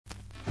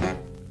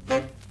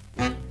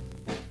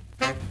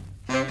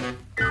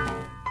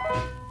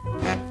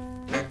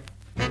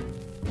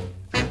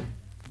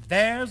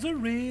There's a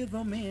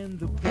rhythm in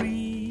the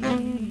breeze,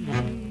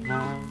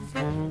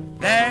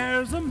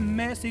 there's a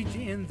message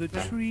in the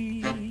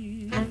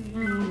trees.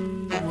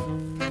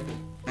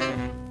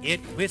 It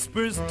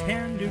whispers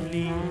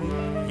tenderly,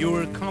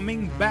 you're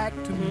coming back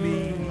to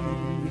me.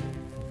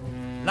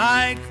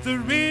 Like the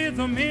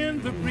rhythm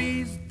in the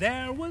breeze,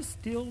 there was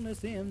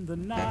stillness in the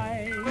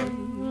night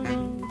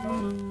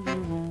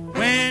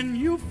when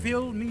you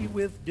filled me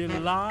with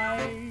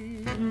delight.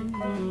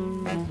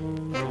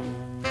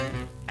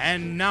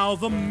 And now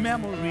the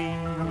memory,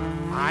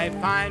 I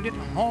find it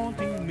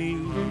haunting me,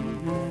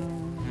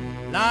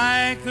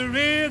 like the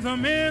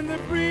rhythm in the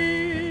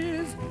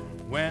breeze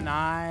when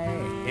I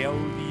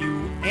held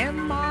you in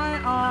my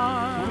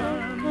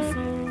arms.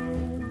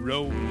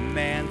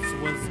 Romance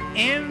was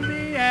in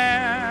the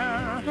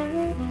air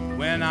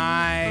when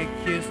I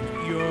kissed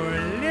your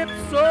lips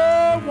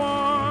so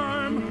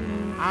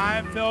warm.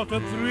 I felt a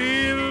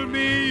thrill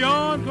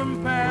beyond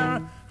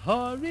compare.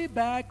 Hurry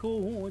back, oh,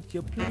 won't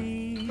you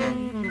please?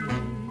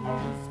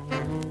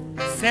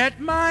 Set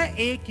my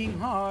aching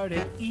heart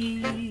at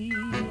ease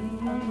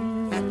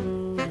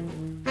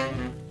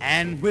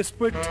and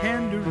whisper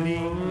tenderly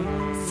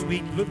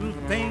sweet little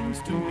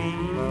things to me,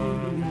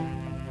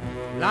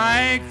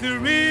 like the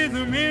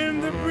rhythm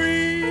in the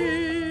breeze.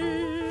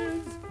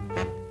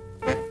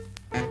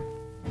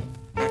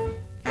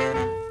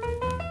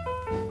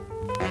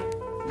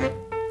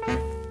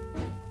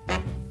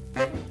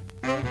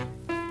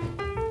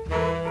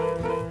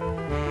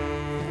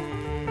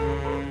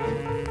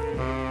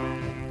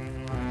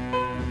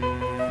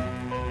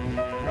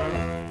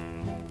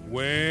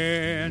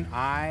 When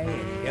I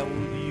held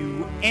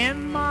you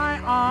in my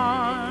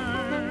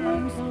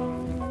arms,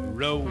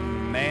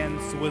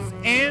 romance was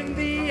in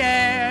the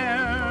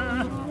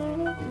air.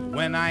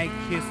 When I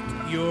kissed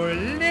your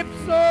lips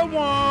so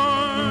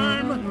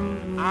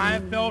warm,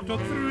 I felt a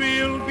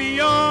thrill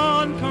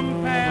beyond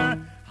compare.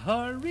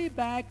 Hurry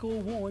back, oh,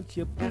 won't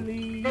you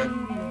please?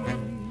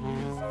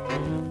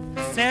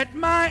 Set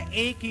my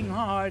aching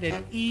heart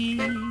at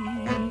ease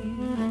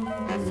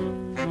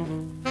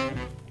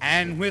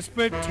and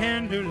whisper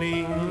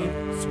tenderly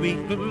sweet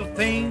little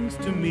things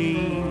to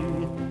me,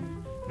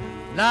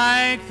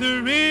 like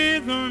the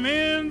rhythm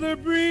in the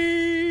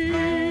breeze,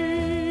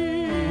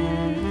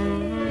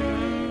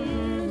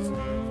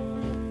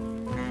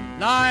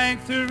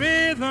 like the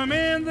rhythm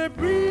in the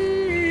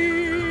breeze.